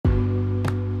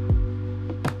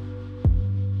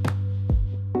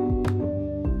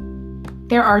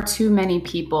There are too many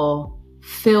people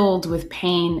filled with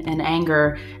pain and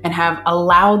anger and have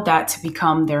allowed that to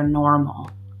become their normal.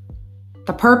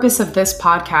 The purpose of this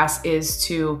podcast is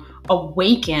to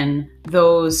awaken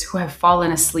those who have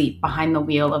fallen asleep behind the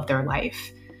wheel of their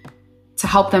life, to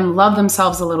help them love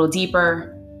themselves a little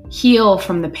deeper, heal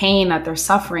from the pain that they're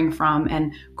suffering from,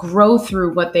 and grow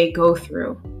through what they go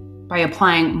through by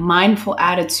applying mindful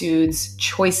attitudes,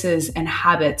 choices, and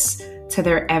habits to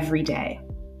their everyday.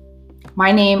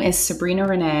 My name is Sabrina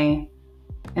Renee,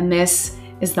 and this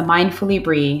is the Mindfully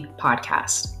Bree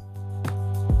podcast.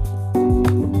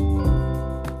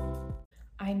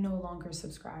 I no longer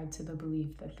subscribe to the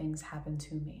belief that things happen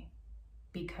to me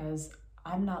because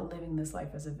I'm not living this life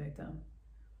as a victim.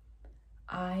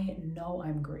 I know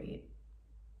I'm great.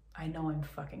 I know I'm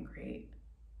fucking great.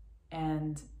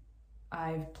 And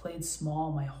I've played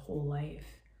small my whole life.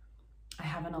 I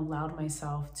haven't allowed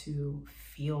myself to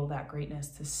feel that greatness,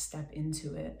 to step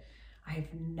into it.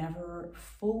 I've never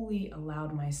fully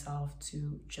allowed myself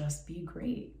to just be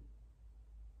great.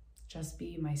 Just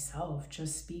be myself,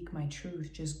 just speak my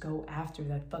truth, just go after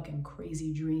that fucking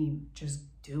crazy dream, just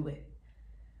do it.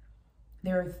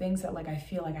 There are things that I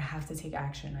feel like I have to take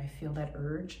action. I feel that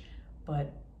urge,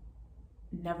 but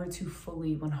never to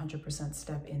fully 100%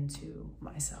 step into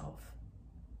myself.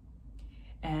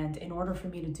 And in order for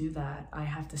me to do that, I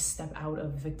have to step out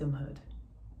of victimhood.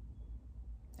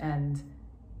 And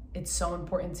it's so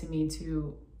important to me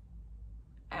to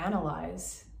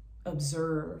analyze,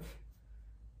 observe,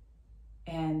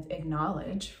 and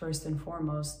acknowledge, first and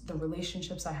foremost, the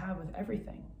relationships I have with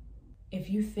everything.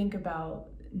 If you think about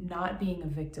not being a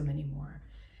victim anymore,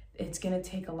 it's going to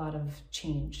take a lot of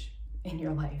change in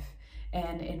your life.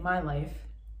 And in my life,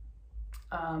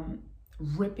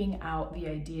 ripping out the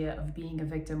idea of being a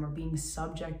victim or being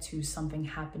subject to something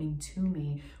happening to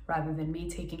me rather than me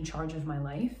taking charge of my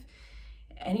life,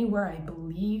 anywhere I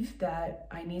believe that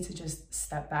I need to just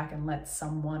step back and let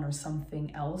someone or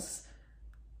something else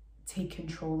take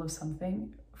control of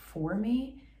something for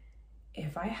me,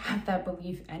 if I have that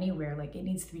belief anywhere, it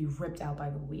needs to be ripped out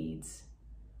by the weeds.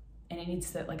 And it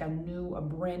needs to, a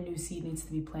brand new seed needs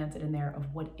to be planted in there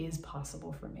of what is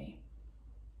possible for me.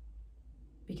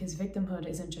 Because victimhood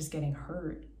isn't just getting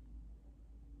hurt.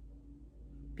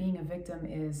 Being a victim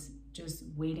is just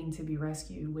waiting to be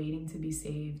rescued, waiting to be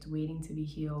saved, waiting to be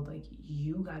healed.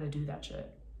 You gotta do that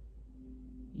shit.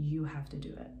 You have to do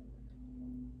it.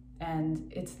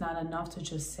 And it's not enough to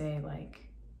just say,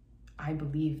 I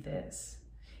believe this.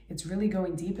 It's really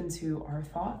going deep into our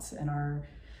thoughts and our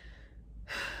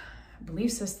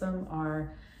belief system,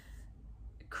 our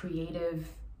creative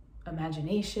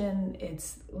imagination.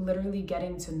 It's literally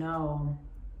getting to know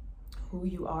who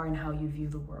you are and how you view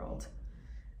the world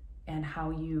and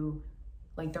how you,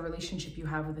 the relationship you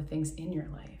have with the things in your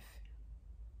life.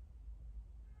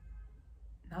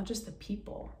 Not just the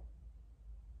people,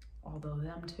 although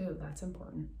them too, that's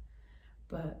important,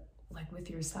 but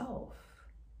with yourself,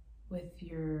 with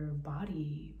your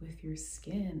body, with your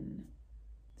skin.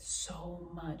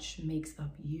 So much makes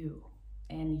up you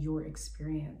and your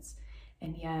experience.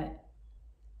 And yet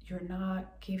you're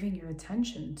not giving your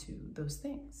attention to those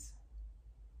things.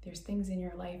 There's things in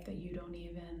your life that you don't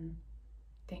even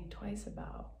think twice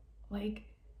about. The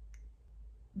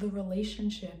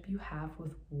relationship you have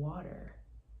with water.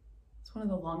 It's one of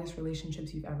the longest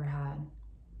relationships you've ever had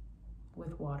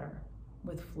with water,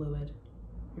 with fluid.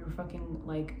 You're fucking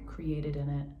created in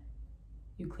it.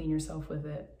 You clean yourself with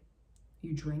it.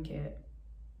 You drink it.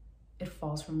 It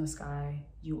falls from the sky.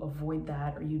 You avoid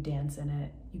that or you dance in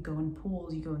it. You go in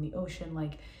pools, you go in the ocean.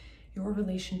 Your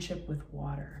relationship with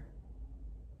water.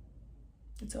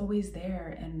 It's always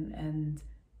there and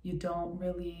you don't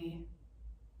really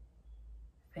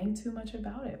think too much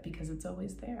about it because it's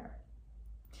always there.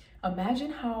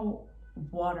 Imagine how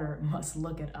water must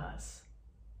look at us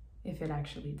if it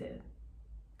actually did.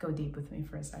 Go deep with me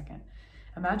for a second.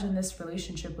 Imagine this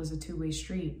relationship was a two-way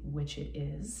street, which it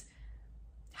is.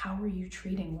 How are you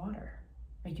treating water?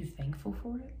 Are you thankful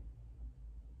for it?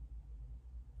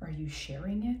 Are you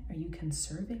sharing it? Are you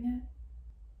conserving it?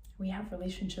 We have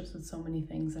relationships with so many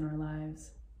things in our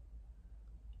lives.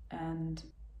 And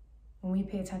when we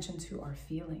pay attention to our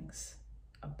feelings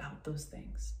about those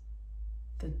things,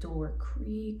 the door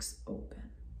creaks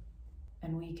open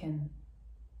and we can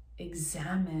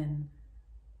examine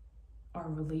our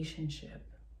relationship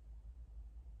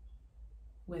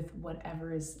with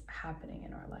whatever is happening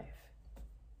in our life.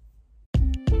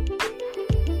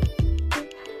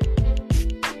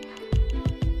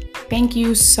 Thank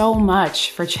you so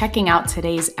much for checking out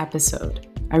today's episode.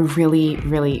 I really,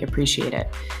 really appreciate it.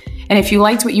 And if you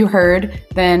liked what you heard,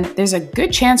 then there's a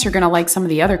good chance you're going to like some of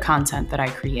the other content that I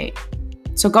create.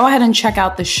 So go ahead and check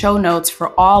out the show notes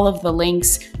for all of the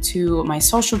links to my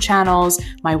social channels,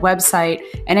 my website,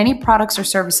 and any products or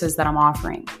services that I'm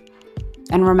offering.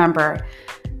 And remember,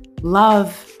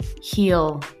 love,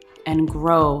 heal, and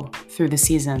grow through the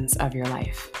seasons of your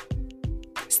life.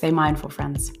 Stay mindful,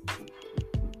 friends.